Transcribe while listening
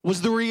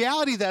was the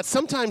reality that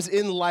sometimes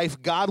in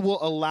life, God will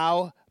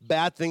allow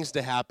bad things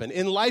to happen.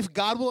 In life,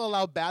 God will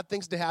allow bad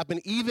things to happen,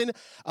 even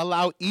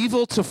allow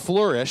evil to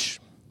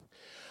flourish,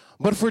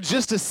 but for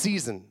just a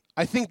season.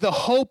 I think the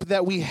hope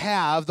that we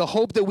have, the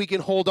hope that we can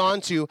hold on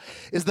to,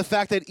 is the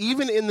fact that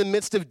even in the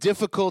midst of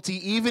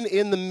difficulty, even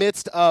in the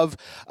midst of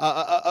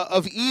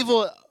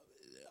evil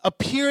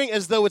appearing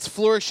as though it's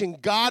flourishing,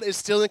 God is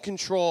still in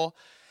control,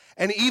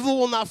 and evil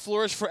will not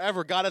flourish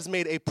forever. God has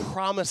made a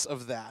promise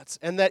of that,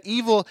 and that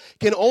evil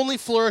can only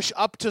flourish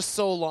up to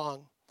so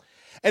long.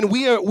 And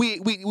we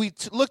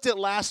looked at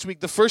last week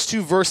the first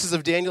two verses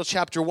of Daniel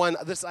chapter 1,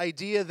 this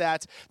idea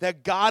that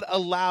God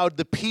allowed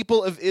the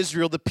people of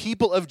Israel, the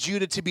people of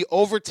Judah, to be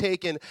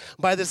overtaken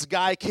by this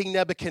guy, King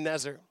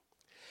Nebuchadnezzar.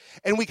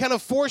 And we kind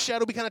of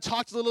foreshadowed, we kind of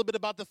talked a little bit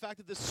about the fact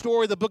that this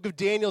story, the book of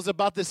Daniel, is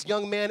about this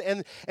young man,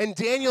 and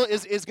Daniel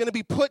is going to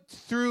be put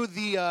through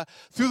the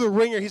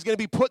ringer. He's going to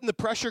be put in the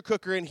pressure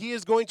cooker, and he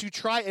is going to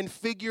try and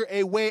figure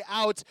a way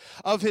out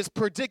of his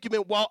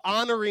predicament while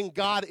honoring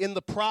God in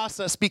the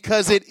process,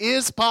 because it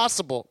is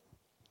possible.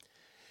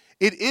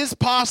 It is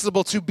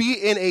possible to be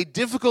in a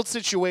difficult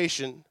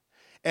situation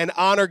and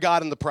honor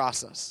God in the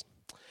process.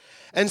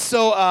 And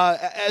so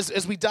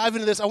as we dive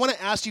into this, I want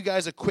to ask you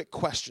guys a quick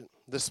question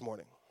this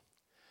morning.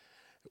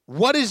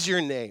 What is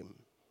your name?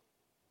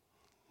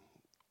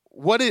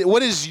 What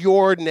is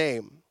your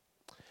name?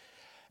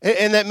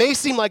 And that may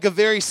seem like a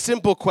very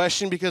simple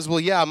question because, well,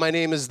 yeah, my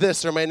name is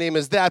this or my name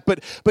is that.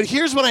 But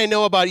here's what I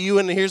know about you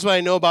and here's what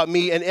I know about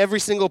me and every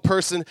single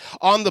person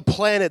on the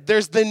planet.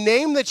 There's the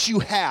name that you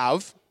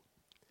have,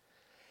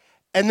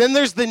 and then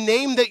there's the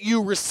name that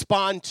you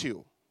respond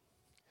to.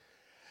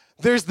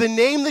 There's the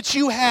name that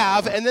you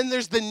have, and then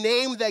there's the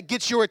name that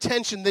gets your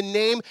attention, the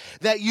name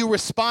that you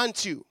respond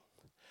to.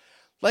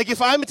 Like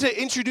if I'm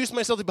to introduce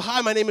myself, hi,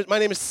 my name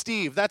is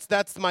Steve.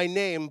 That's my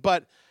name.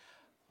 But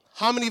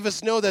how many of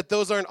us know that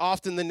those aren't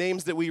often the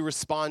names that we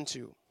respond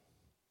to?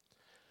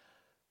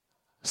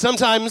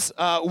 Sometimes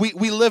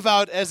we live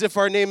out as if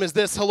our name is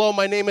this. Hello,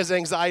 my name is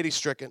anxiety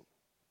stricken.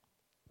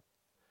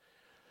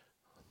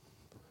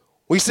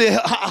 We say,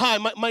 hi,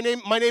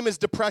 my name is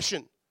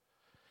depression.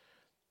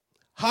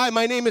 Hi,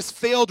 my name is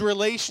failed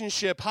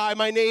relationship. Hi,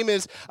 my name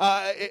is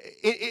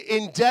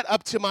in debt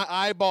up to my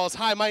eyeballs.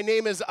 Hi, my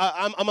name is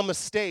I'm a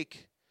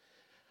mistake.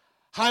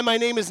 Hi, my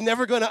name is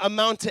never going to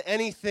amount to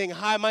anything.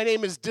 Hi, my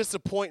name is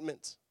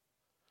disappointment.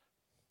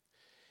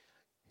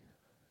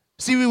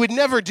 See, we would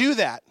never do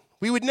that.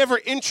 We would never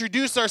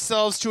introduce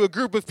ourselves to a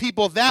group of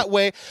people that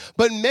way,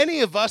 but many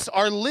of us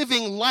are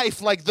living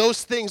life like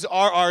those things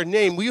are our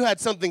name. You had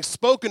something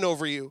spoken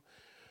over you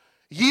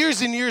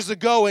years and years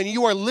ago, and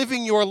you are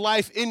living your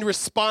life in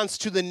response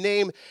to the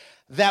name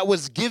that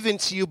was given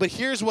to you. But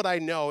here's what I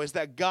know, is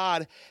that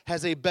God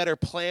has a better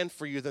plan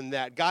for you than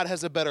that. God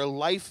has a better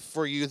life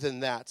for you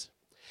than that.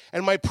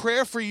 And my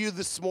prayer for you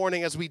this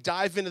morning as we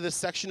dive into this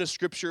section of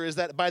Scripture is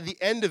that by the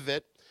end of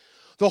it,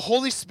 the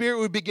Holy Spirit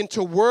would begin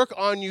to work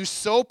on you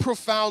so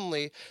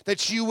profoundly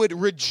that you would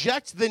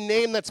reject the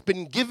name that's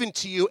been given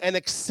to you and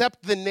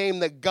accept the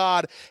name that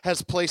God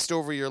has placed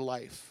over your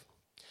life.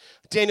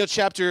 Daniel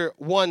chapter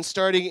 1,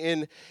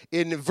 starting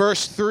in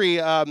verse 3.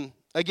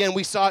 Again,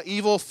 we saw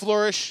evil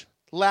flourish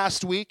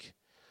last week.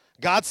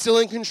 God's still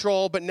in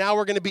control, but now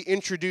we're going to be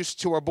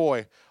introduced to our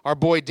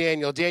boy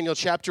Daniel. Daniel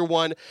chapter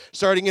 1,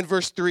 starting in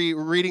verse 3,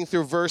 reading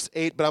through verse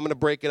 8, but I'm going to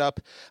break it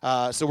up.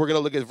 So we're going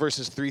to look at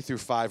verses 3 through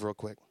 5 real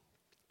quick.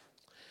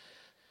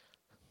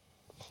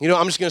 You know,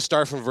 I'm just going to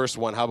start from verse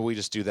 1. How about we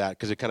just do that?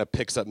 Because it kind of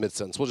picks up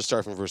mid-sentence. We'll just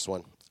start from verse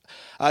 1.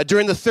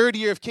 During the third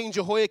year of King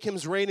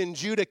Jehoiakim's reign in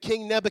Judah,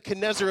 King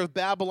Nebuchadnezzar of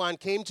Babylon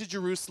came to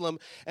Jerusalem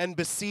and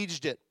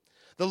besieged it.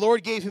 The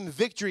Lord gave him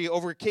victory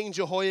over King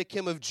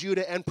Jehoiakim of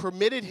Judah and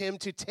permitted him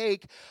to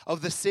take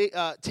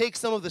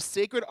some of the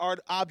sacred art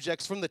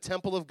objects from the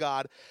temple of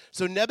God.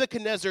 So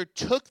Nebuchadnezzar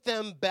took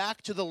them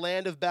back to the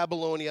land of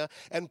Babylonia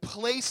and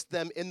placed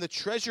them in the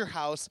treasure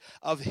house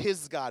of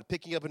his God.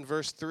 Picking up in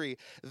verse 3.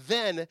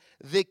 Then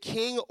the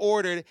king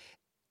ordered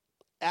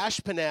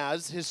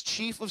Ashpenaz, his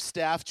chief of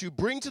staff, to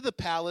bring to the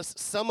palace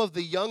some of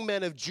the young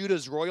men of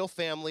Judah's royal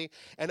family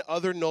and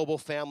other noble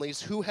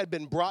families who had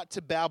been brought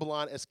to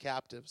Babylon as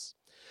captives.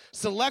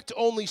 Select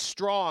only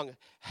strong,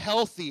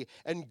 healthy,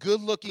 and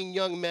good-looking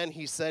young men,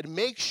 he said.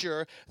 Make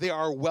sure they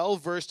are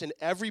well-versed in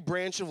every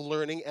branch of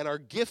learning and are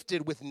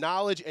gifted with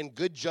knowledge and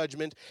good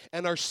judgment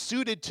and are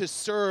suited to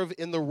serve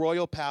in the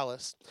royal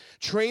palace.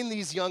 Train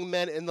these young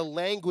men in the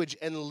language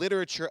and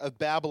literature of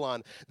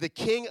Babylon. The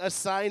king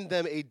assigned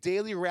them a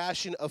daily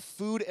ration of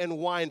food and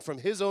wine from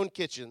his own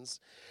kitchens.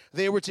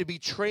 They were to be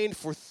trained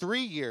for 3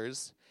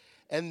 years,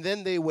 and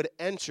then they would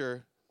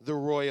enter the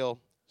royal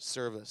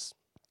service.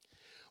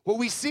 What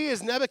we see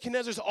is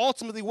Nebuchadnezzar's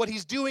ultimately what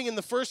he's doing in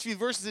the first few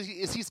verses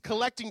is he's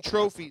collecting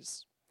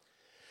trophies.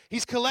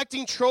 He's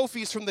collecting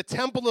trophies from the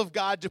temple of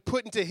God to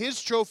put into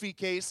his trophy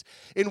case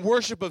in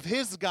worship of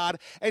his God,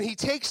 and he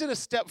takes it a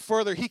step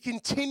further. He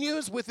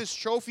continues with his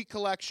trophy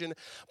collection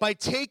by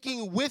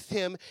taking with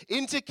him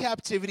into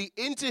captivity,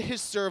 into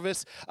his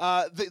service,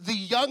 the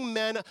young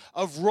men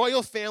of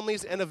royal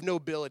families and of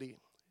nobility.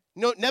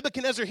 No,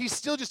 Nebuchadnezzar,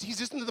 he's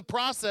just into the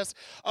process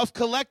of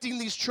collecting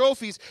these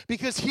trophies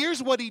because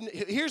here's what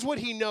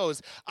he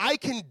knows. I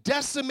can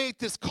decimate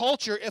this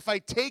culture if I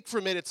take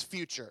from it its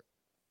future.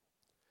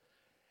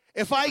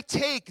 If I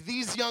take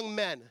these young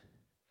men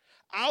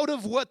out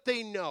of what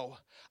they know,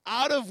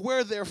 out of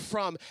where they're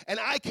from, and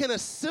I can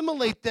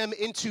assimilate them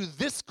into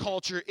this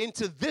culture,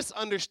 into this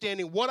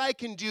understanding, what I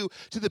can do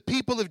to the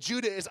people of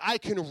Judah is I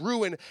can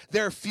ruin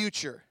their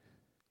future.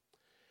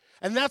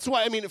 And that's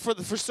why,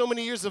 for so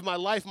many years of my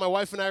life, my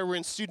wife and I were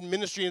in student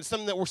ministry, and it's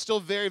something that we're still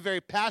very, very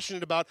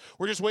passionate about.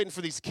 We're just waiting for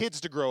these kids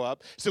to grow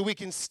up so we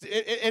can,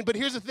 but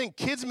here's the thing,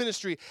 kids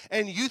ministry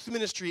and youth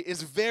ministry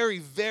is very,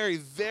 very,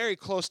 very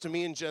close to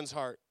me and Jen's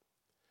heart.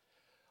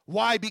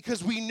 Why?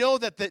 Because we know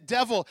that the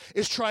devil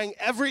is trying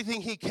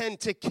everything he can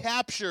to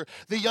capture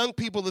the young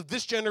people of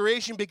this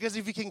generation, because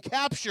if he can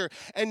capture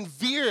and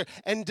veer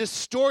and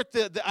distort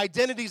the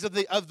identities of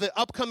the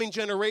upcoming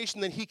generation,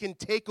 then he can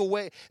take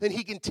away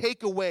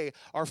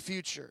our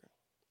future.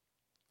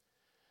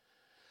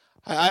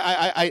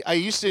 I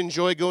used to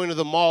enjoy going to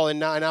the mall, and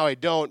now I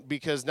don't,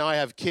 because now I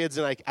have kids,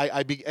 and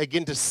I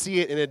begin to see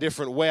it in a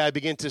different way. I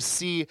begin to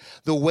see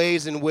the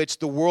ways in which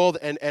the world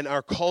and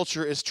our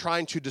culture is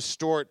trying to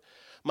distort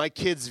my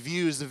kids'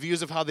 views, the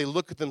views of how they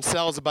look at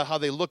themselves, about how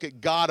they look at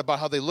God, about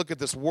how they look at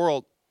this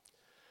world.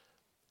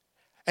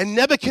 And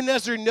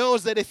Nebuchadnezzar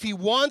knows that if he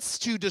wants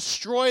to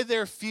destroy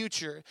their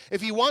future,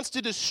 if he wants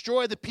to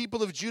destroy the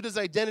people of Judah's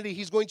identity,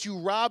 he's going to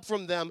rob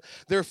from them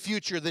their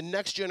future, the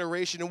next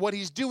generation. And what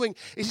he's doing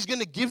is he's going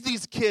to give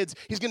these kids,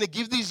 he's going to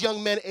give these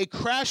young men a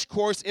crash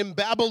course in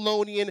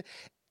Babylonian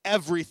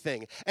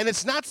everything. And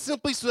it's not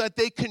simply so that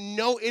they can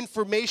know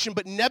information,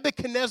 but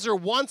Nebuchadnezzar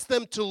wants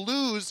them to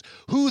lose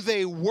who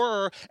they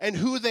were and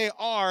who they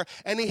are,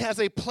 and he has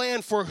a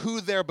plan for who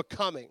they're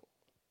becoming.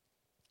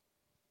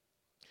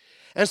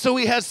 And so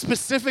he has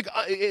specific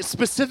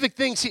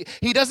things.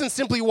 He doesn't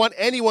simply want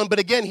anyone, but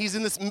again, he's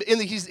in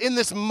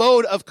this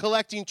mode of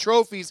collecting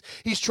trophies.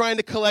 He's trying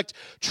to collect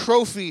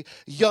trophy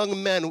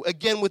young men,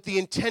 again with the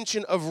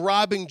intention of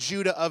robbing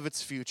Judah of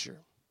its future.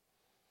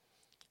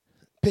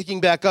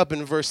 Picking back up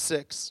in verse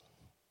 6.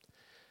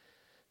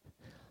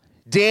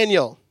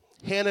 Daniel,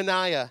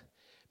 Hananiah,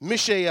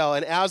 Mishael,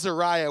 and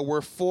Azariah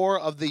were 4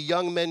 of the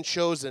young men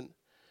chosen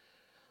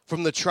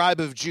from the tribe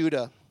of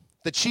Judah.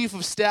 The chief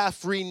of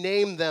staff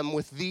renamed them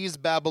with these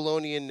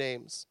Babylonian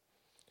names.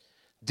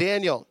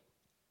 Daniel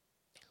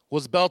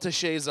was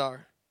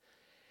Belteshazzar.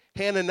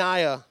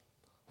 Hananiah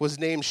was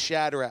named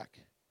Shadrach.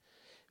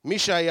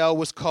 Mishael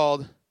was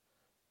called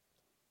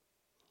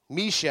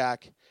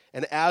Meshach,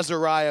 and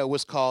Azariah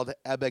was called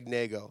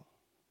Abednego.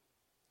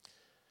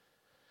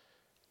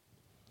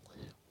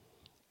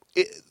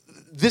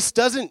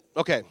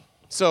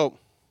 So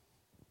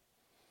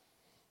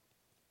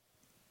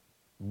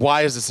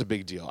why is this a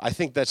big deal? I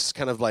think that's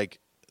kind of like,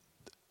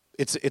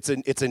 it's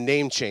a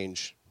name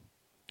change.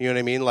 You know what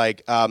I mean?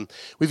 Like,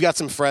 we've got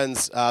some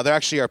friends. They're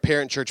actually our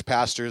parent church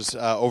pastors.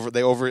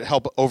 They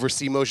help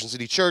oversee Motion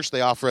City Church.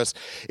 They offer us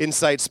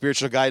insight,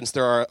 spiritual guidance.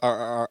 They're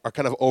our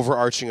kind of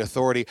overarching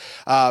authority.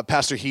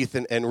 Pastor Heath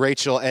and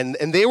Rachel, and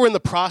they were in the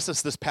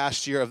process this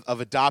past year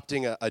of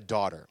adopting a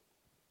daughter.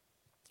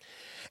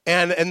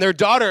 And their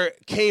daughter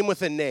came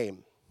with a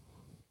name.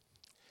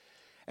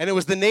 And it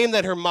was the name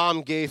that her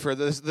mom gave her.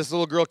 This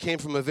little girl came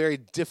from a very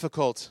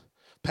difficult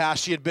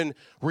past. She had been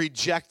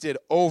rejected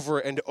over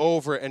and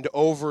over and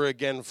over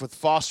again with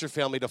foster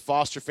family to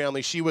foster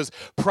family. She was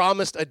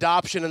promised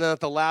adoption, and then at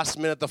the last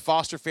minute, the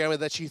foster family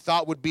that she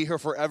thought would be her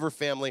forever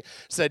family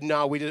said,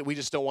 no, we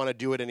just don't want to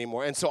do it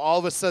anymore. And so all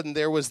of a sudden,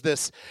 there was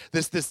this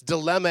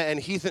dilemma,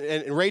 and Heath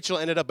and Rachel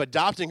ended up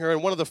adopting her,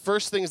 and one of the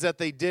first things that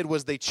they did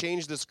was they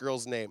changed this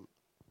girl's name.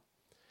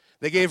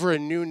 They gave her a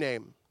new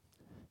name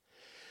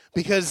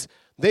because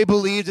they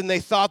believed and they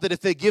thought that if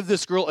they give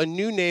this girl a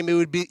new name,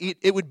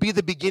 it would be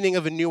the beginning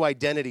of a new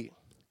identity.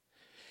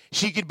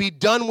 She could be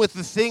done with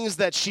the things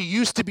that she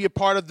used to be a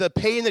part of, the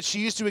pain that she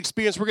used to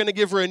experience. We're going to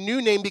give her a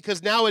new name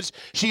because now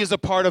she is a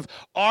part of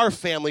our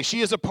family.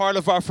 She is a part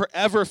of our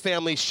forever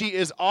family. She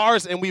is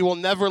ours, and we will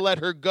never let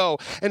her go.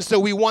 And so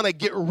we want to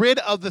get rid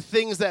of the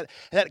things that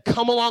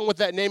come along with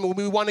that name, and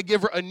we want to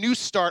give her a new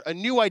start, a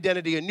new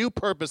identity, a new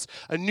purpose,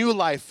 a new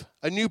life,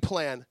 a new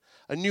plan,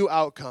 a new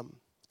outcome.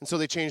 And so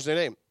they changed their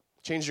name.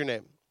 Change your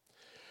name.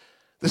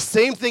 The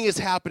same thing is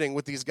happening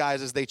with these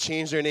guys as they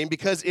change their name,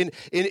 because in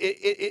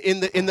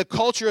the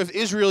culture of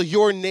Israel,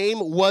 your name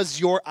was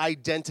your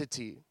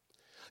identity.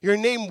 Your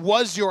name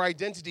was your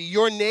identity.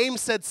 Your name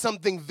said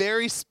something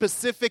very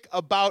specific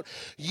about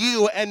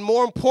you, and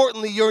more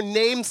importantly, your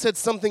name said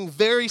something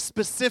very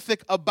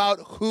specific about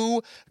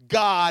who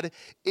God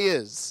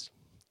is.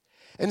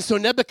 And so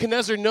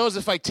Nebuchadnezzar knows,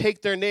 if I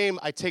take their name,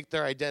 I take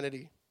their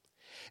identity.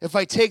 If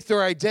I take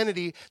their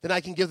identity, then I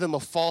can give them a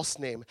false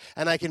name,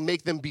 and I can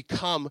make them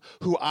become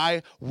who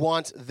I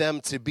want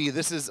them to be. I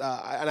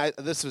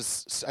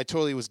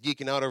totally was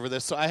geeking out over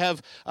this. So I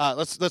have,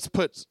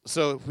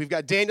 so we've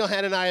got Daniel,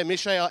 Hananiah,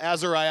 Mishael,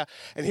 Azariah,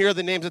 and here are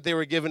the names that they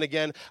were given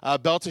again: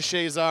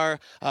 Belteshazzar,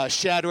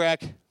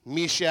 Shadrach,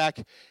 Meshach,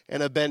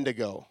 and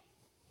Abednego.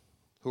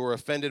 who are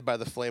offended by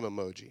the flame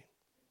emoji.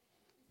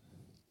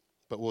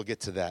 But we'll get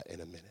to that in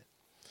a minute.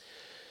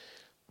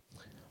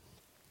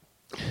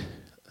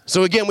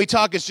 So again, we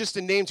talk it's just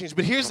a name change.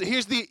 But here's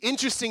the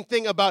interesting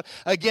thing about,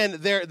 again,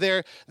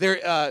 their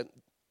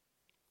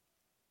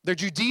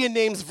Judean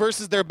names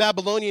versus their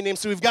Babylonian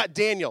names. So we've got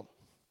Daniel.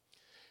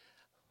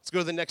 Let's go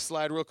to the next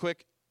slide real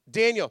quick.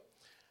 Daniel,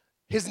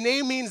 his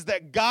name means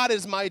that God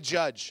is my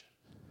judge.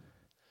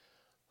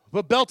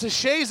 But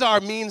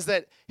Belteshazzar means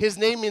that his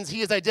name means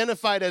he is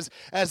identified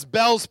as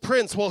Bel's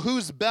prince. Well,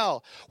 who's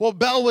Bel? Well,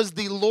 Bel was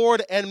the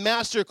lord and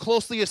master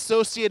closely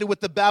associated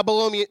with the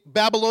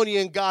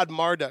Babylonian god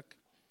Marduk.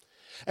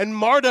 And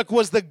Marduk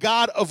was the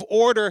god of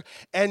order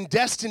and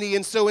destiny.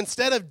 And so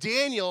instead of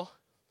Daniel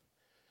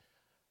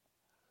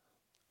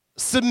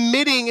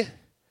submitting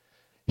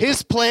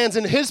his plans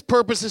and his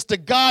purposes to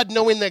God,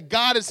 knowing that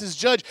God is his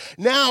judge,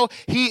 now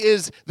he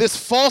is this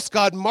false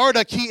god,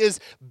 Marduk. He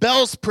is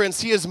Bel's prince.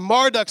 He is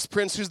Marduk's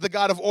prince, who's the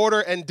god of order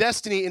and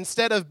destiny.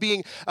 Instead of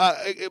being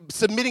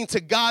submitting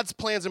to God's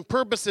plans and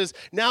purposes,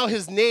 now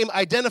his name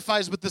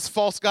identifies with this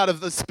false god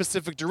of the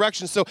specific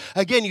direction. So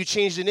again, you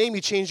change the name,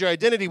 you change your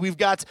identity. We've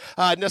got,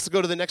 let's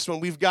go to the next one.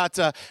 We've got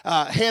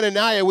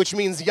Hananiah, which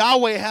means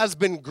Yahweh has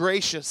been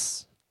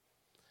gracious.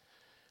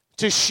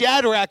 To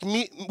Shadrach,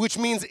 which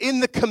means in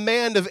the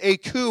command of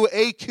Aku.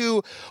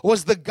 Aku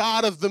was the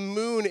god of the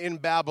moon in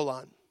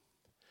Babylon.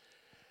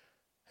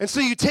 And so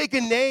you take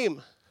a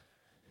name.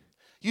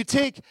 You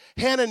take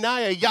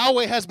Hananiah,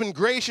 Yahweh has been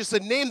gracious,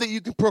 a name that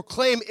you can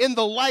proclaim in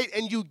the light,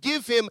 and you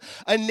give him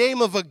a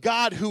name of a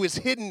God who is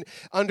hidden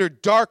under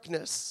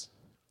darkness.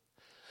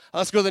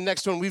 Let's go to the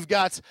next one. We've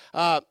got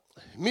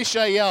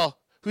Mishael,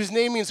 whose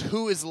name means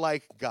who is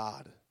like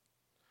God.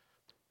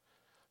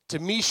 To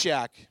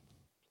Meshach,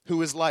 who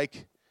is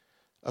like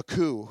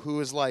Aku, who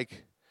is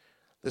like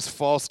this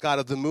false god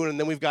of the moon. And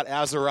then we've got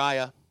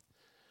Azariah,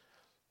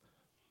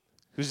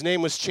 whose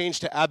name was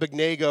changed to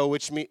Abednego,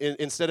 which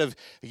instead of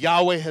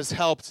Yahweh has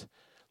helped,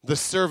 the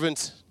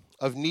servant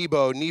of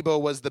Nebo. Nebo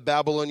was the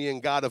Babylonian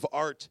god of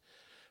art,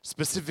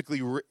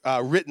 specifically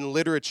written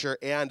literature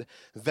and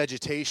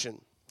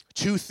vegetation.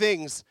 Two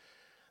things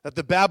that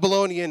the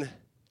Babylonian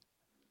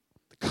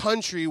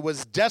country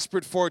was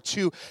desperate for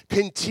to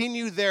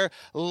continue their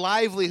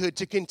livelihood,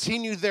 to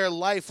continue their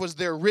life, was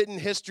their written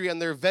history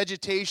and their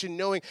vegetation,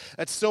 knowing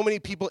that so many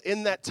people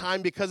in that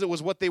time, because it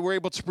was what they were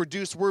able to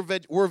produce, were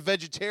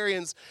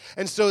vegetarians.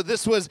 And so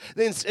this was,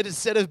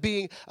 instead of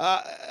being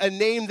a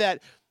name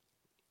that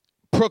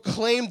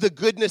proclaimed the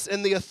goodness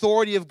and the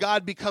authority of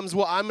God, becomes,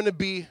 well, I'm going to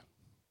be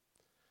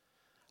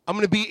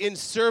in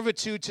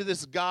servitude to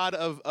this God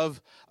of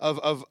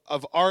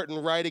art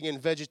and writing and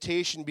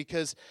vegetation,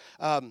 because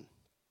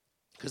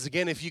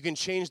again, if you can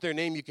change their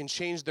name, you can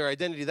change their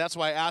identity. That's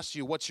why I asked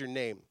you, what's your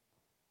name?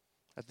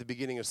 At the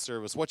beginning of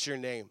service, what's your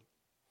name?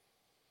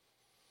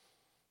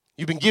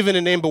 You've been given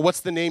a name, but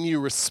what's the name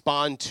you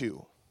respond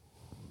to?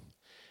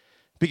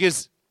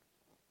 Because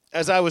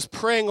as I was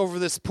praying over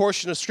this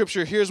portion of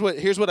Scripture, here's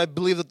what I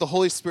believe that the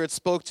Holy Spirit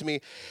spoke to me.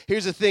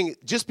 Here's the thing.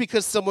 Just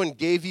because someone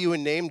gave you a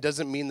name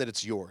doesn't mean that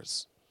it's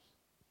yours.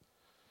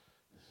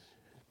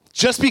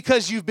 Just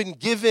because you've been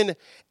given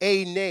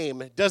a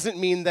name doesn't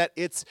mean that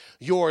it's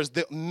yours.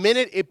 The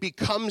minute it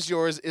becomes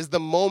yours is the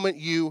moment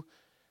you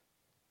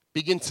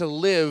begin to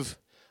live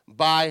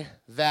by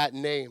that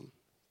name.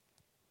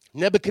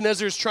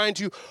 Nebuchadnezzar is trying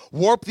to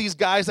warp these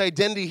guys'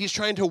 identity. He's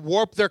trying to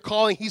warp their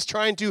calling. He's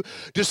trying to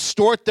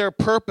distort their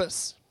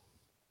purpose.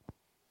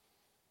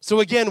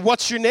 So again,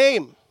 what's your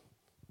name?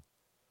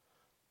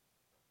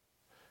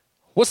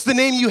 What's the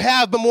name you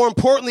have? But more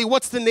importantly,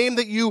 what's the name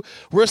that you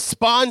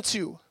respond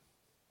to?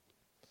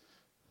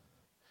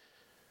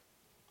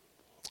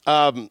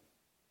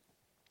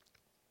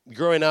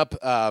 Growing up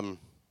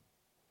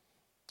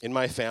in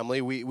my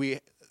family, we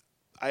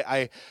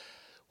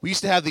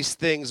used to have these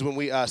things when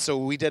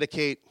we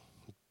dedicate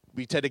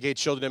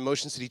children in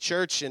Motion City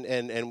Church,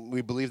 and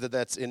we believe that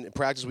that's in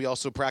practice. We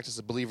also practice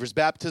a believer's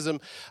baptism.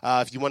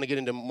 If you want to get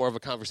into more of a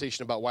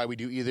conversation about why we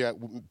do either,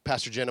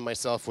 Pastor Jen and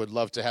myself would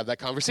love to have that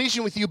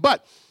conversation with you.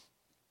 But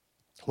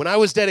when I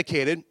was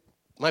dedicated,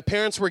 my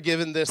parents were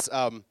given this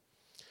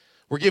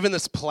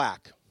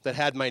plaque that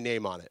had my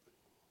name on it.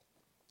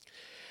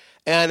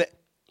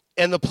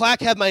 And the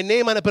plaque had my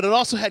name on it, but it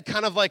also had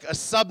kind of like a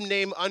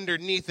sub-name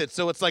underneath it.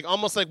 So it's like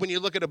almost like when you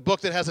look at a book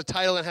that has a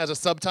title and has a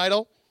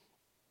subtitle.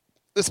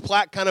 This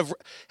plaque kind of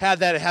had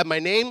that. It had my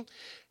name,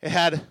 it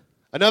had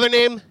another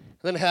name, and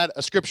then it had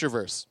a scripture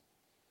verse,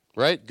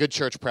 right? Good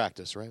church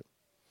practice, right?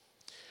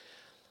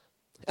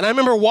 And I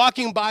remember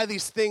walking by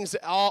these things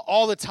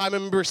all the time. I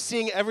remember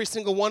seeing every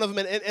single one of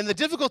them. And the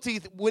difficulty,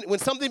 when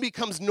something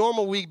becomes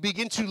normal, we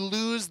begin to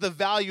lose the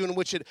value in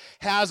which it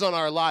has on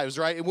our lives,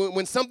 right?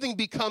 When something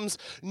becomes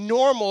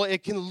normal,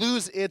 it can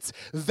lose its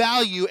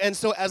value. And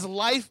so as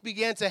life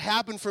began to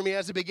happen for me,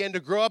 as I began to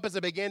grow up, as I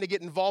began to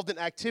get involved in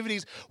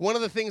activities, one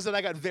of the things that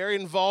I got very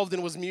involved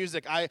in was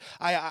music.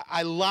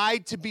 I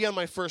lied to be on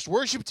my first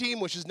worship team,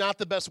 which is not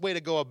the best way to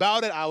go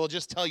about it. I will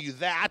just tell you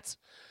that.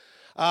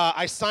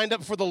 I signed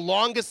up for the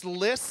longest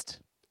list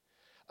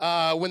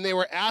when they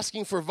were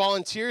asking for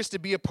volunteers to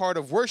be a part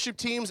of worship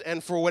teams,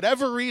 and for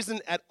whatever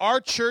reason, at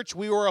our church,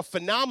 we were a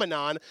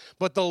phenomenon,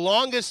 but the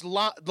longest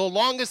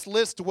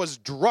list was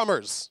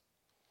drummers.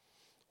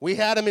 We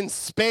had them in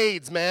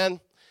spades, man.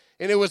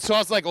 And so I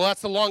was like, well,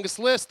 that's the longest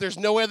list. There's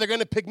no way they're going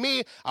to pick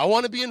me. I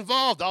want to be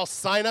involved. I'll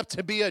sign up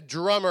to be a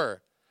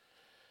drummer.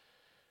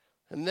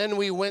 And then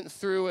we went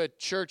through a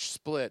church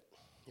split,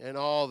 and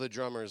all the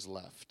drummers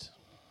left.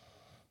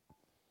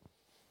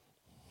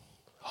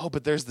 Oh,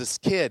 but there's this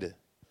kid.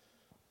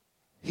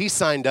 He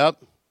signed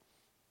up.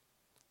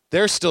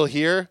 They're still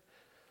here.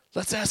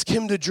 Let's ask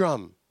him to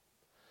drum.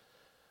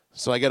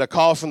 So I get a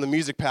call from the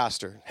music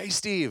pastor. Hey,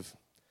 Steve,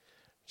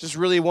 just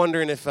really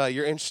wondering if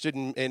you're interested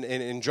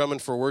in drumming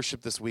for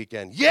worship this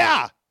weekend.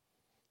 Yeah!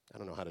 I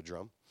don't know how to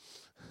drum.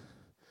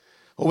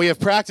 Well, we have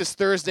practice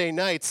Thursday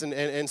nights,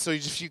 and so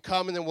you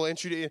come, and then we'll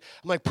introduce you.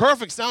 I'm like,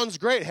 perfect, sounds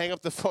great. Hang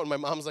up the phone. My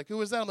mom's like, who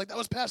was that? I'm like, that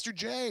was Pastor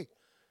Jay.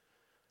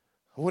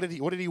 What did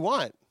he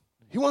want?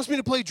 He wants me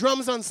to play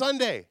drums on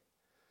Sunday.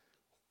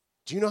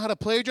 Do you know how to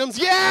play drums?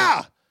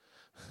 Yeah!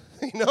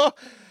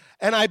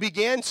 And I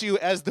began to,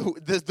 as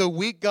the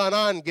week gone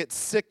on, get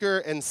sicker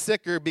and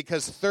sicker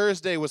because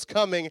Thursday was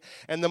coming,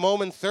 and the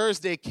moment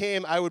Thursday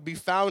came, I would be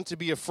found to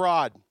be a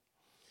fraud.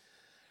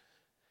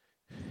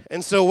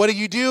 And so what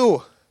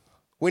do?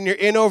 When you're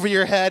in over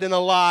your head in a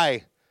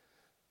lie?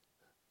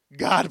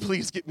 God,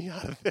 please get me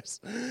out of this.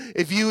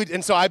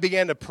 And so I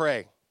began to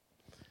pray.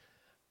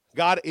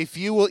 God, if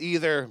you will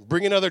either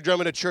bring another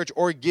drum into church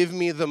or give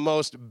me the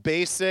most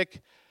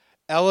basic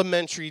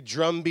elementary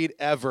drum beat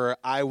ever,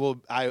 I will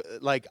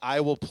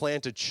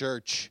plant a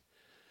church.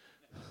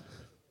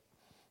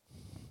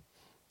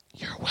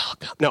 You're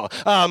welcome. No,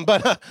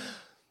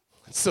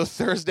 so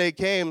Thursday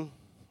came,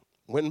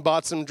 went and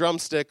bought some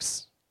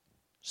drumsticks,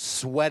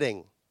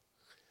 sweating.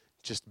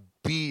 Just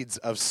beads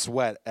of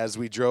sweat as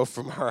we drove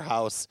from our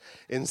house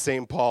in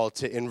St. Paul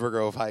to Inver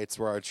Grove Heights,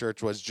 where our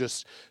church was,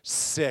 just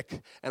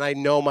sick. And I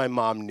know my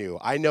mom knew.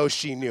 I know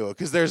she knew,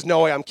 because there's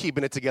no way I'm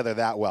keeping it together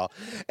that well.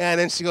 And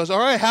then she goes, all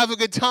right, have a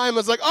good time. I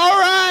was like, all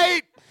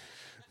right.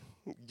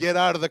 Get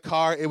out of the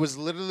car. It was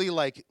literally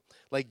like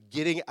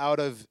getting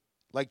out of,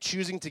 like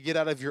choosing to get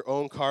out of your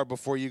own car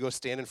before you go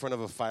stand in front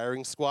of a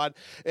firing squad.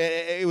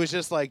 It was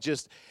just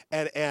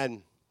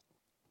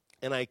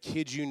and I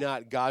kid you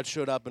not, God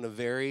showed up in a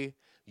very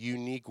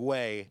unique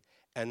way,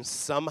 and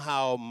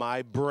somehow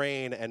my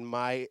brain and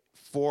my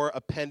 4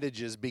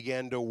 appendages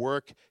began to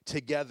work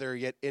together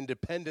yet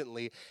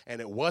independently,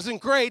 and it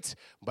wasn't great,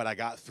 but I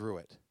got through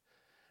it.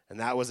 And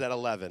that was at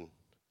 11,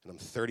 and I'm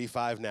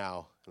 35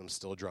 now, and I'm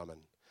still drumming.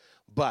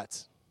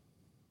 But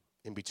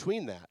in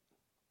between that,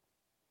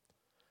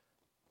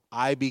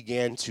 I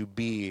began to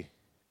be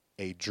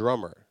a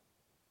drummer.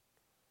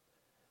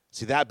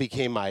 See, that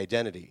became my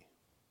identity.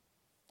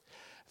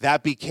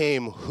 That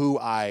became who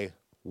I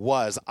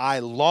was. I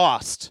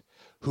lost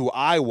who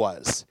I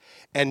was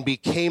and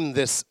became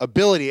this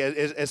ability.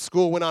 As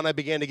school went on, I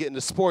began to get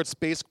into sports.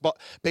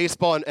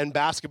 Baseball and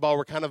basketball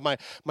were kind of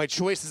my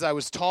choices. I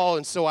was tall,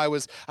 and so I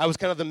was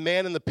kind of the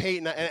man in the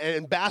paint,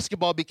 and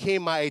basketball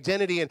became my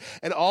identity.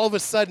 And all of a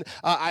sudden,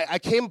 I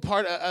came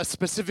apart a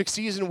specific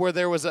season where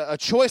there was a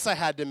choice I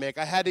had to make.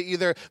 I had to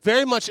either,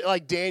 very much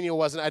like Daniel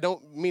was, and I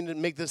don't mean to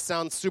make this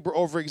sound super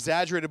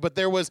over-exaggerated, but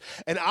there was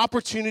an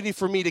opportunity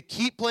for me to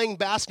keep playing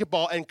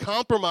basketball and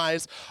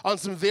compromise on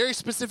some very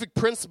specific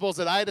principles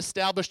that I had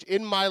established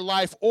in my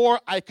life, or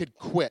I could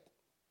quit.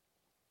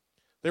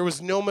 There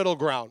was no middle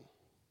ground.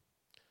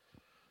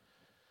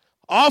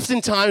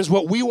 Oftentimes,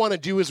 what we want to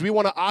do is we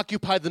want to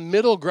occupy the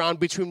middle ground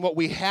between what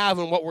we have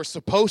and what we're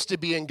supposed to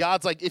be. And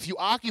God's like, if you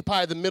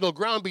occupy the middle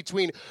ground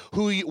between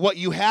what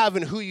you have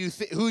and who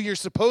you're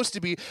supposed to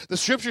be, the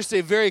scriptures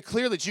say very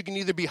clear that you can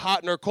either be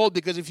hot or cold,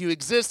 because if you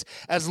exist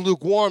as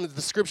lukewarm,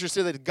 the scriptures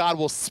say that God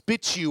will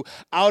spit you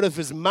out of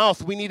his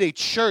mouth. We need a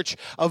church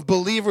of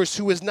believers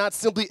who is not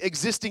simply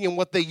existing in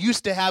what they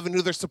used to have and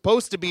who they're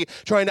supposed to be,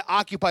 trying to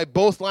occupy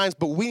both lines,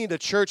 but we need a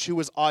church who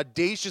is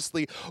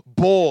audaciously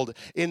bold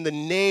in the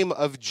name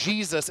of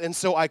Jesus. And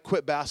so I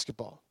quit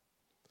basketball.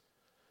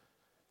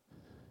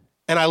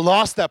 And I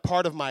lost that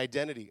part of my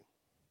identity.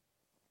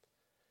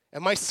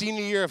 And my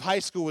senior year of high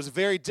school was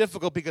very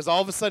difficult because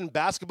all of a sudden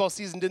basketball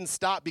season didn't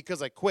stop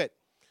because I quit.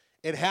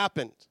 It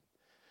happened.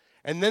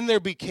 And then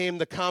there became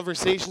the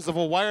conversations of,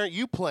 well, why aren't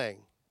you playing?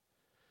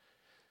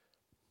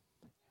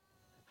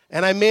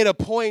 And I made a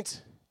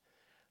point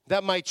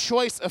that my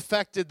choice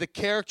affected the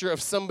character of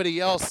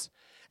somebody else.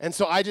 And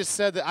so I just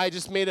said that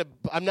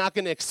I'm not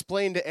going to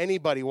explain to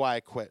anybody why I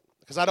quit,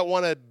 because I don't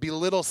want to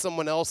belittle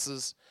someone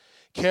else's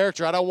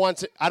character. I don't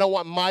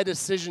want my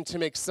decision to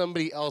make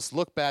somebody else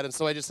look bad. And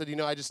so I just said,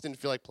 I just didn't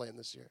feel like playing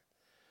this year.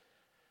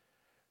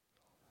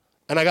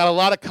 And I got a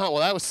lot of well,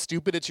 that was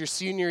stupid. It's your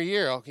senior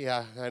year. Oh,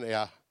 yeah.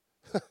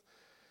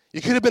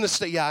 You could have been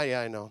yeah,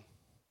 I know.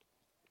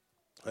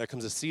 There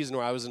comes a season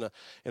where I was in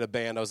a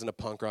band. I was in a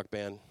punk rock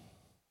band.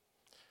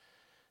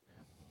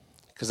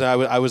 because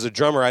I was a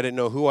drummer. I didn't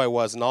know who I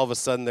was, and all of a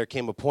sudden there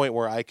came a point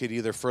where I could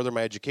either further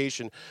my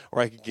education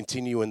or I could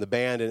continue in the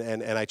band,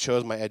 and I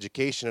chose my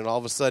education. And all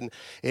of a sudden,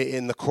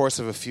 in the course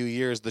of a few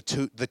years, the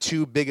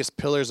two biggest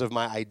pillars of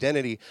my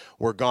identity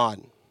were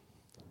gone.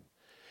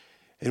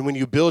 And when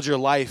you build your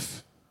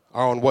life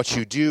on what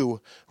you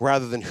do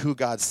rather than who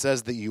God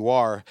says that you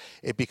are,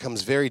 it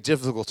becomes very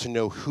difficult to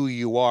know who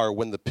you are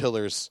when the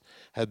pillars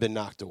have been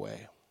knocked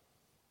away.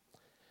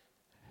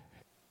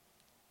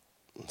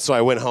 So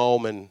I went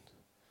home, and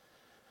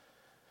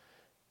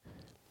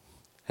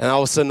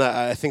all of a sudden,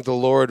 I think the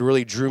Lord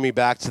really drew me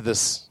back to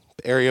this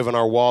area on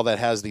our wall that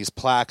has these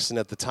plaques. And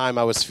at the time,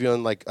 I was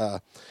feeling like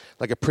a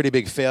pretty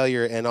big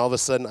failure. And all of a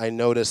sudden, I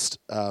noticed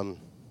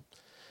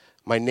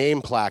my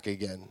name plaque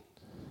again.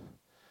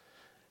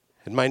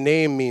 And my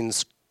name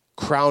means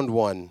crowned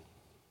one.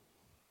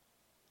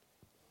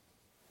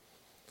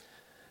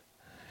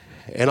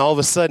 And all of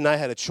a sudden, I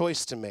had a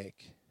choice to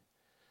make.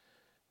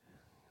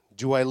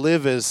 Do I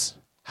live as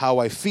how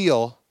I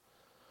feel,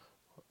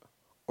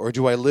 or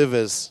do I live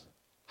as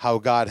how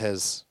God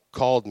has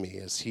called me,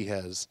 as He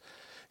has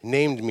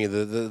named me?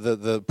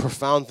 The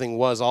profound thing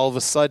was, all of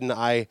a sudden,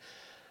 I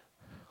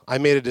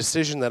made a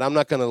decision that I'm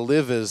not going to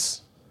live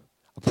as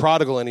a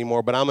prodigal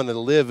anymore, but I'm going to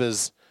live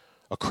as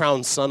a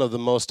crowned son of the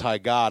Most High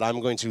God.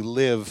 I'm going to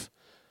live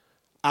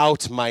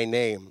out my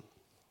name.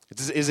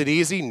 Is it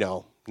easy?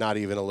 No, not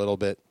even a little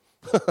bit.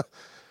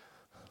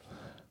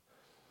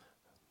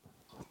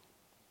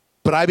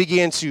 But I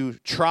began to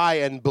try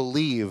and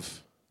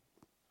believe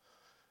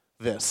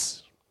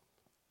this.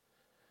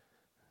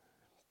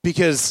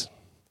 Because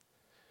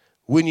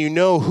when you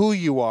know who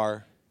you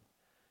are,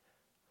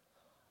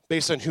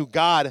 based on who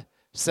God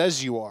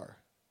says you are,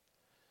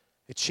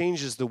 it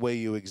changes the way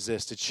you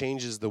exist. It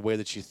changes the way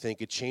that you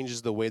think. It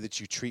changes the way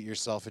that you treat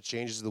yourself. It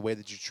changes the way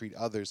that you treat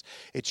others.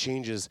 It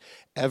changes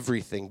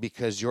everything,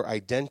 because your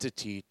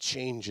identity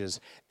changes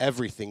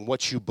everything.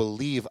 What you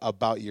believe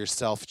about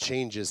yourself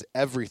changes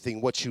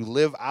everything. What you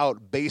live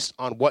out based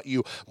on what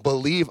you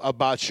believe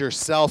about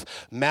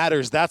yourself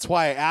matters. That's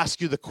why I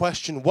ask you the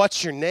question,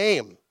 what's your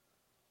name?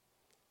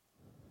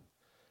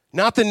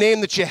 Not the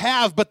name that you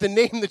have, but the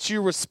name that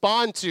you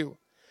respond to.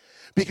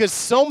 Because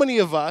so many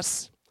of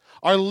us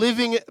are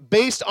living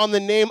based on the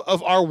name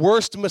of our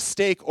worst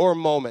mistake or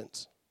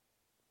moment.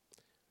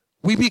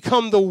 We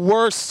become the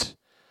worst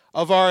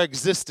of our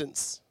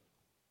existence.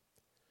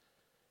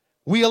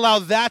 We allow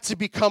that to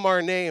become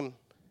our name.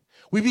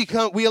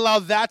 We allow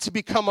that to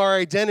become our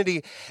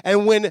identity.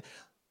 And when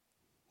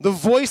the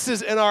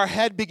voices in our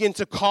head begin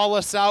to call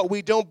us out,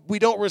 we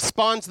don't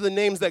respond to the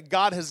names that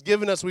God has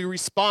given us. We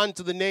respond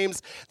to the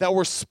names that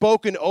were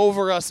spoken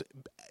over us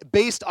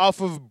based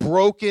off of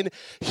broken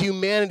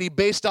humanity,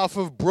 based off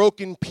of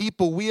broken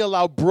people. We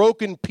allow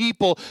broken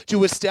people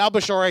to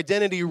establish our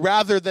identity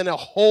rather than a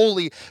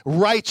holy,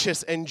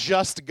 righteous, and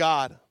just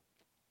God.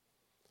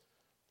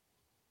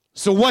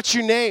 So what's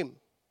your name?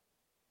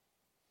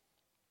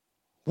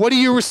 What do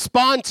you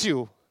respond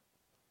to?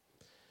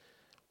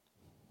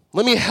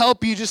 Let me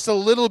help you just a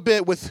little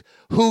bit with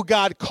who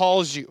God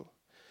calls you,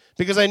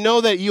 because I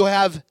know that you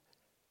have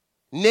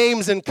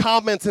names and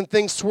comments and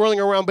things swirling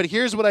around, but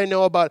here's what I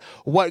know about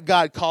what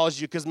God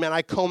calls you, because, man,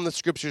 I comb the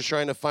scriptures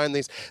trying to find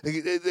these.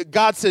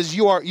 God says,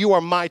 you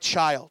are my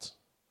child.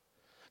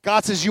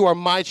 God says you are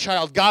my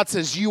child. God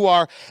says you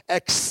are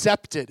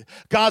accepted.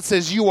 God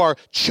says you are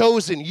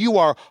chosen. You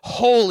are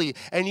holy,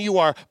 and you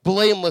are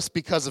blameless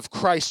because of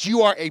Christ.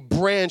 You are a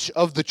branch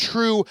of the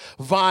true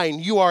vine.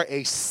 You are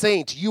a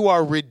saint. You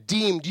are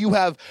redeemed. You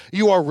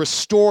are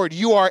restored.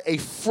 You are a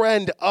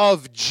friend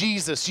of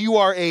Jesus. You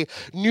are a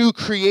new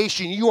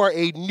creation. You are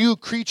a new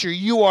creature.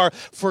 You are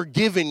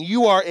forgiven.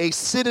 You are a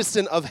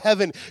citizen of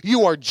heaven.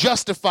 You are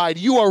justified.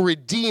 You are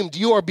redeemed.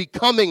 You are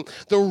becoming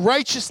the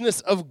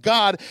righteousness of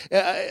God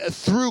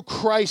through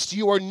Christ.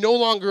 You are no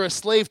longer a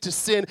slave to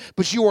sin,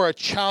 but you are a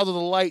child of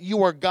the light.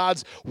 You are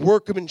God's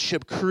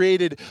workmanship,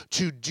 created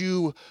to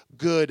do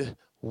good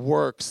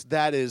works.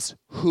 That is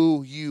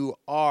who you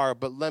are.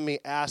 But let me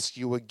ask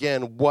you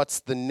again,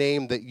 what's the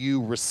name that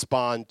you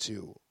respond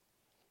to?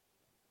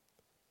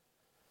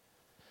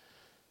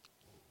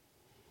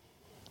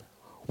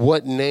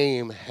 What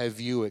name have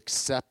you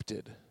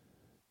accepted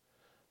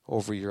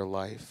over your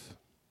life?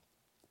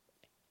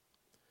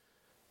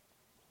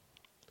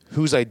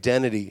 Whose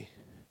identity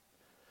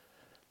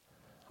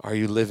are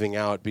you living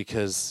out?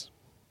 Because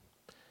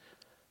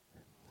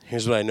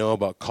here's what I know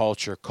about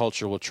culture.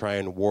 Culture will try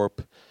and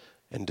warp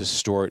and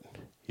distort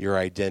your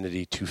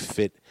identity to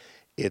fit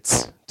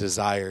its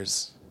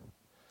desires.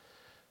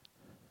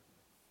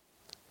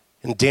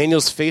 And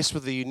Daniel's faced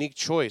with a unique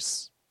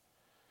choice.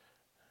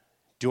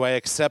 Do I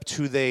accept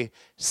who they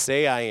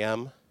say I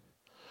am?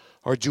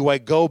 Or do I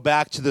go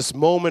back to this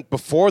moment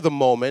before the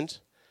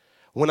moment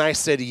when I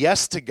said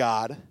yes to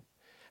God?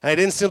 And I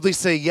didn't simply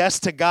say yes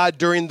to God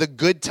during the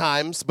good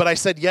times, but I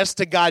said yes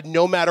to God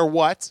no matter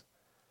what.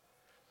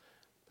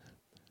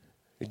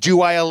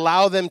 Do I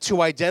allow them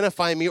to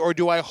identify me, or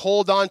do I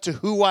hold on to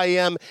who I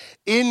am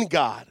in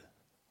God?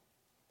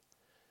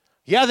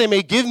 Yeah, they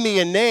may give me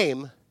a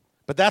name,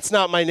 but that's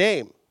not my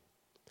name.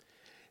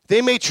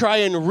 They may try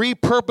and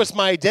repurpose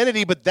my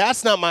identity, but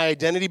that's not my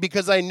identity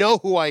because I know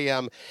who I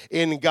am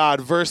in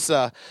God. Verse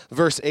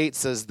 8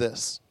 says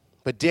this,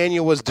 but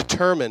Daniel was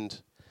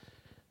determined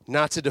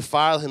not to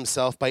defile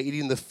himself by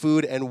eating the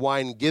food and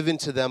wine given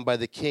to them by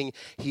the king.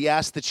 He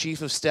asked the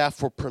chief of staff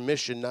for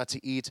permission not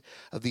to eat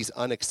of these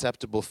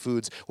unacceptable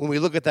foods. When we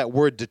look at that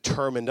word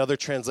determined, other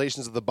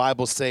translations of the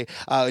Bible say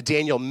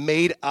Daniel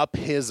made up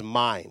his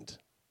mind.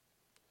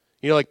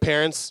 You know, like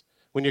parents,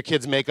 when your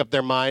kids make up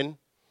their mind,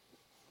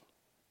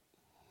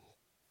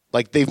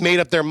 like they've made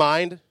up their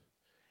mind,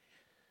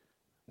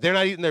 they're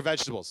not eating their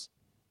vegetables.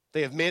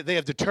 They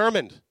have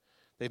determined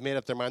they've made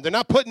up their mind. They're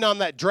not putting on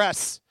that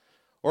dress,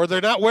 or they're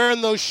not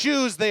wearing those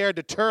shoes. They are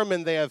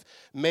determined. They have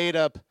made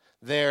up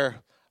their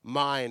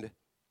mind.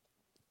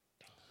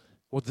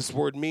 What this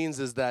word means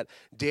is that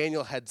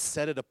Daniel had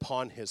set it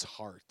upon his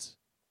heart.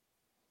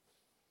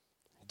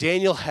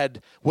 Daniel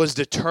was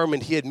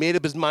determined. He had made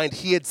up his mind.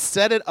 He had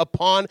set it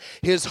upon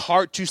his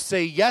heart to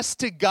say yes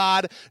to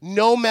God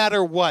no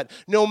matter what,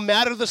 no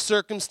matter the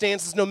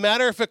circumstances, no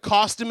matter if it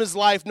cost him his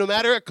life, no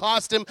matter it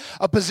cost him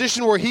a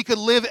position where he could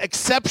live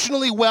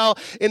exceptionally well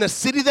in a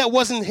city that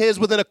wasn't his,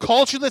 within a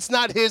culture that's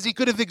not his. He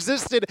could have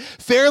existed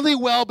fairly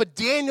well, but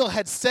Daniel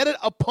had set it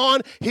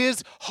upon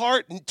his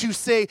heart to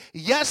say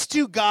yes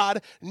to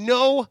God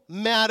no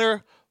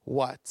matter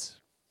what.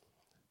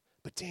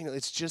 But Daniel,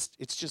 it's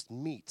just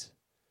meat.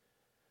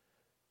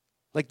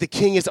 Like the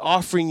king is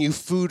offering you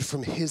food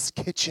from his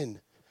kitchen.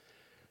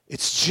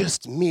 It's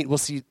just meat. Well,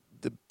 see,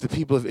 the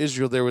people of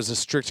Israel, there was a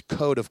strict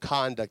code of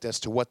conduct as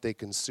to what they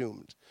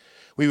consumed.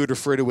 We would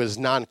refer to it as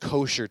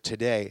non-kosher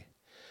today.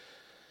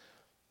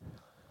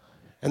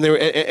 And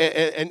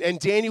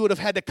Daniel would have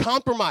had to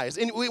compromise.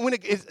 And when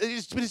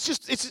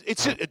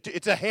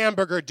it's a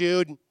hamburger,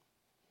 dude.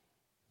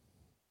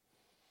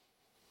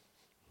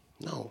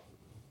 No.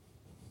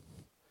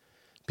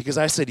 Because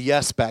I said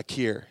yes back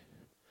here.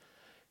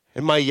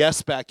 And my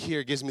yes back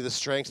here gives me the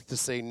strength to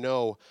say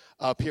no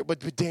up here. But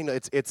Daniel,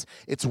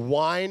 it's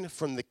wine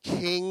from the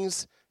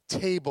king's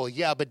table.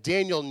 Yeah, but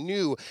Daniel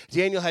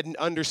had an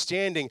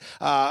understanding.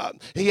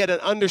 He had an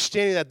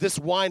understanding that this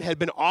wine had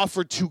been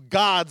offered to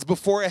gods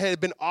before it had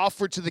been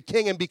offered to the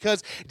king. And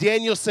because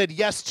Daniel said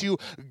yes to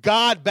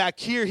God back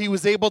here, he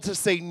was able to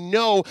say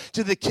no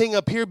to the king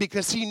up here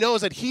because he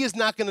knows that he is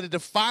not going to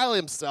defile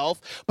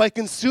himself by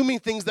consuming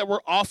things that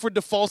were offered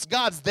to false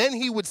gods. Then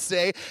he would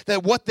say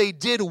that what they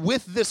did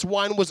with this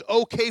wine was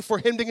okay for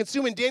him to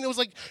consume. And Daniel was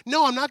like,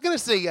 no, I'm not going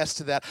to say yes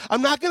to that.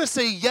 I'm not going to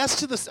say yes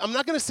to this. I'm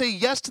not going to say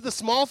yes to the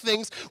small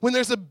things when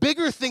there's a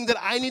bigger thing that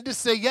I need to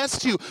say yes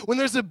to. When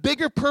there's a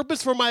bigger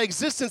purpose for my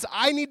existence,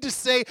 I need to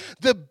say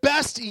the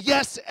best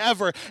yes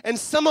ever. And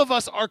some of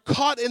us are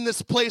caught in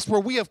this place where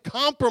we have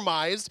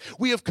compromised.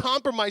 We have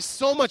compromised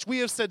so much. We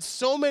have said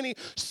so many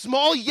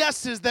small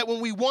yeses that when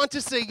we want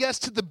to say yes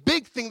to the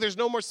big thing, there's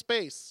no more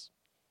space.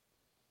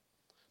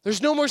 There's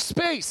no more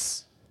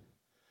space.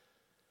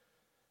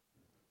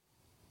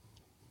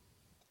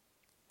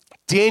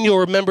 Daniel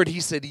remembered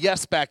he said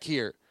yes back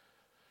here,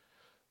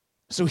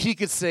 so he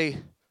could say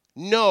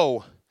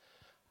no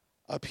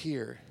up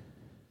here.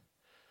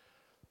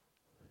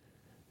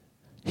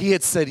 He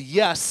had said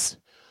yes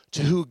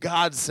to who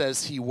God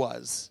says he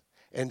was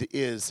and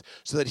is,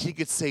 so that he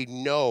could say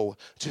no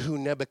to who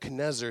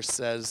Nebuchadnezzar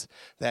says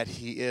that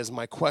he is.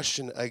 My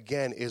question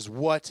again is,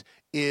 what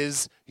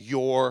is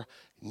your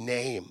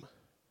name?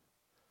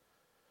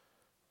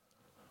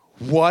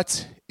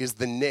 What is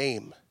the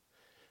name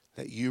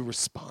that you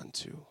respond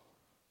to?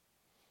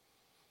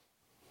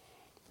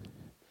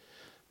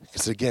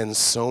 Because again,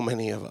 so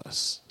many of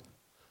us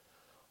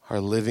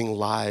are living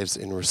lives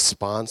in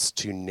response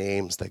to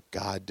names that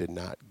God did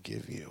not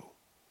give you.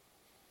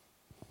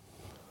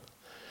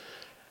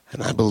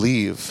 And I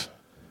believe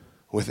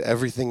with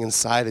everything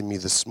inside of me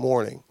this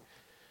morning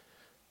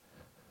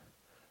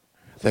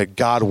that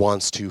God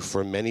wants to,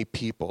 for many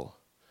people,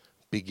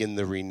 begin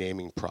the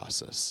renaming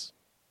process.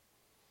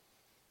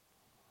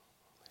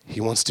 He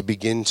wants to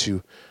begin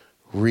to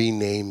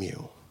rename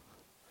you.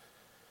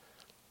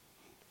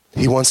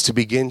 He wants to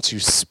begin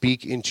to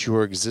speak into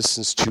your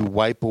existence, to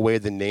wipe away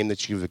the name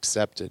that you've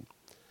accepted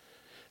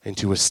and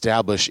to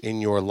establish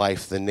in your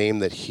life the name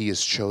that he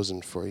has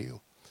chosen for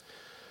you.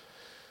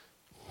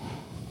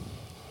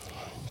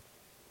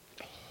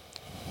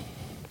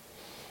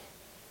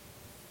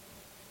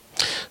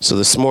 So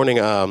this morning,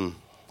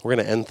 we're going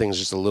to end things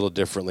just a little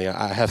differently.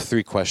 I have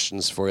 3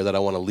 questions for you that I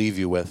want to leave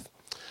you with.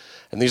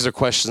 And these are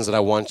questions that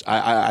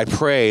I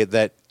pray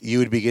that you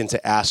would begin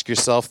to ask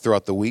yourself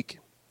throughout the week.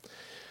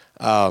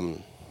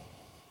 And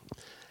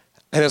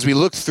as we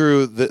look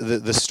through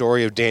the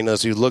story of Daniel,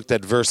 as we looked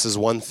at verses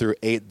 1 through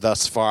 8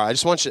 thus far, I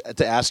just want you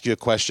to ask you a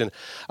question.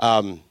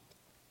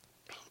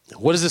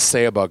 What does this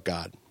say about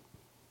God?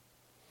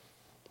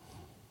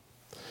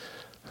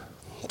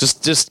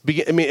 Just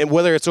begin. I mean,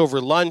 whether it's over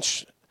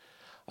lunch,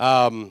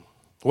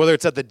 whether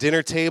it's at the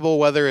dinner table,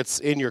 whether it's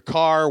in your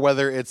car,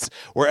 whether it's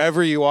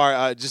wherever you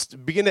are,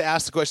 just begin to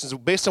ask the questions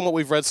based on what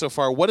we've read so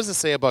far. What does it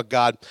say about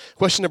God?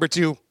 Question number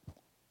 2.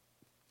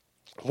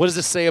 What does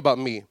this say about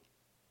me?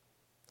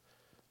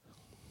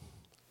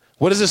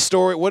 What is this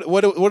story?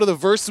 What are the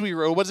verses we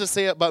wrote? What does it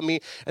say about me?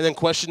 And then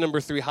question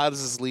number 3, how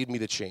does this lead me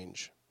to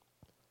change?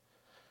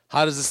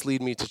 How does this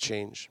lead me to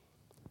change?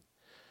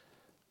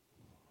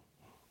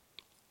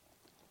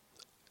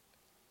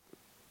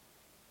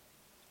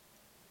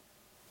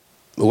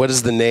 What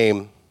is the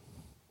name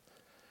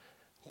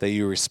that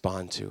you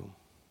respond to?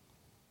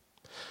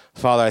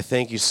 Father, I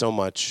thank you so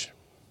much,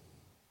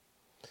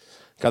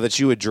 God, that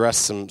you address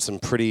some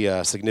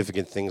pretty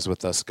significant things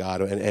with us,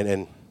 God,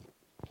 and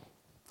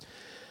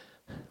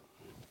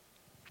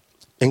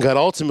God,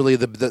 ultimately,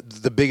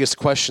 the biggest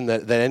question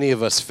that any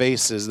of us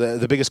face is,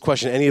 the biggest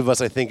question any of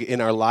us, I think, in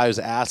our lives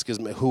ask is,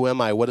 who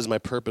am I? What is my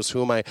purpose?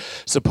 Who am I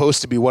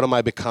supposed to be? What am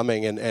I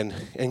becoming?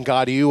 And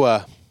God,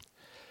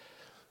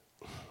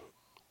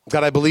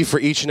 God, I believe for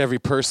each and every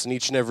person,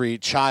 each and every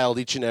child,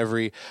 each and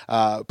every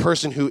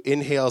person who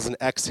inhales and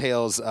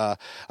exhales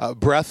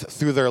breath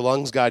through their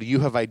lungs, God,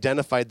 you have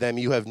identified them,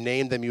 you have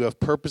named them, you have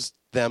purposed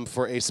them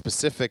for a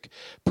specific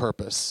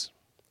purpose.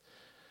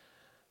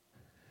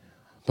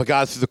 But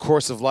God, through the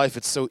course of life,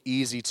 it's so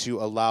easy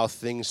to allow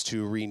things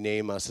to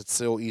rename us. It's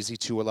so easy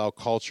to allow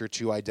culture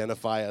to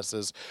identify us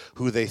as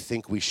who they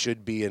think we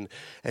should be.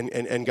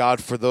 And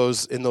God, for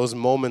those in those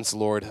moments,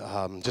 Lord,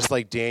 just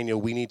like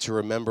Daniel, we need to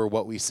remember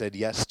what we said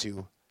yes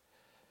to.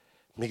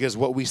 Because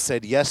what we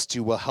said yes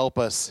to will help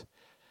us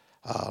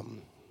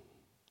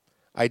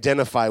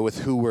identify with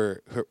who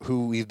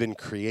we've been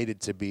created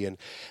to be. And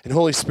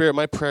Holy Spirit,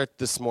 my prayer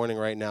this morning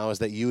right now is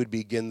that you would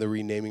begin the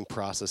renaming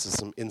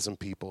process in some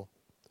people.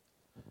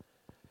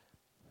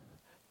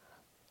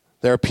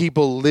 There are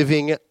people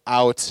living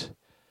out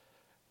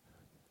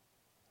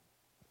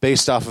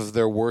based off of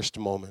their worst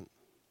moment.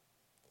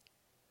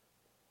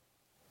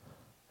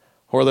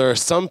 Or there are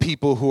some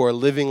people who are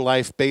living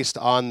life based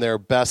on their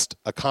best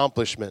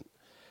accomplishment.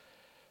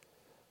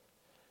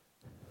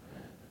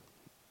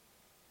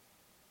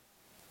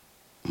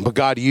 But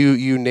God,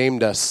 you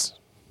named us.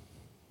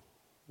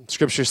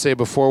 Scriptures say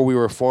before we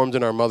were formed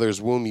in our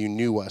mother's womb, you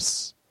knew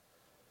us.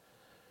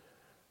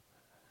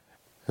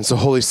 And so,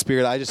 Holy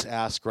Spirit, I just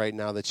ask right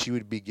now that you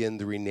would begin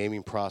the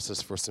renaming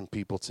process for some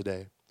people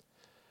today.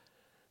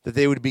 That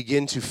they would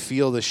begin to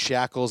feel the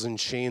shackles and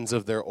chains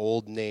of their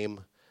old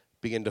name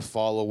begin to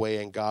fall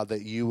away. And God,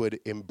 that you would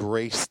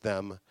embrace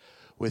them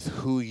with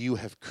who you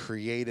have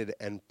created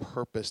and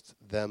purposed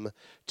them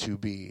to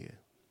be.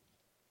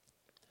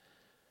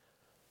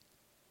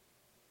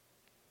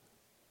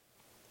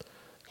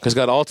 Because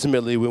God,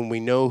 ultimately, when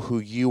we know who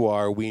you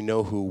are, we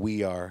know who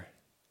we are.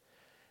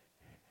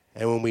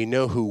 And when we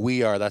know who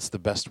we are, that's the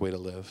best way to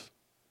live.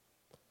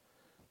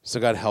 So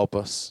God, help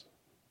us.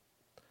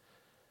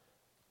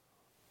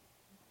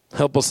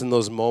 Help us in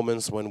those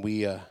moments when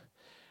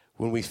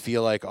we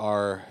feel like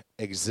our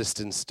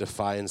existence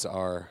defines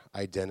our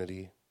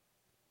identity.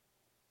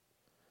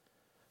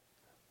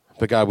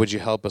 But God, would you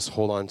help us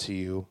hold on to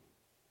you?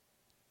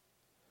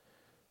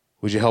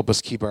 Would you help us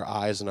keep our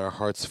eyes and our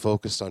hearts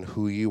focused on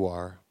who you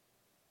are?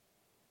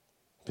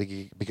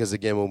 Because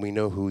again, when we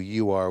know who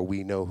you are,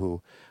 we know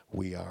who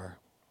we are.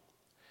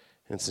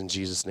 And it's in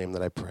Jesus' name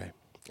that I pray.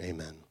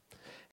 Amen.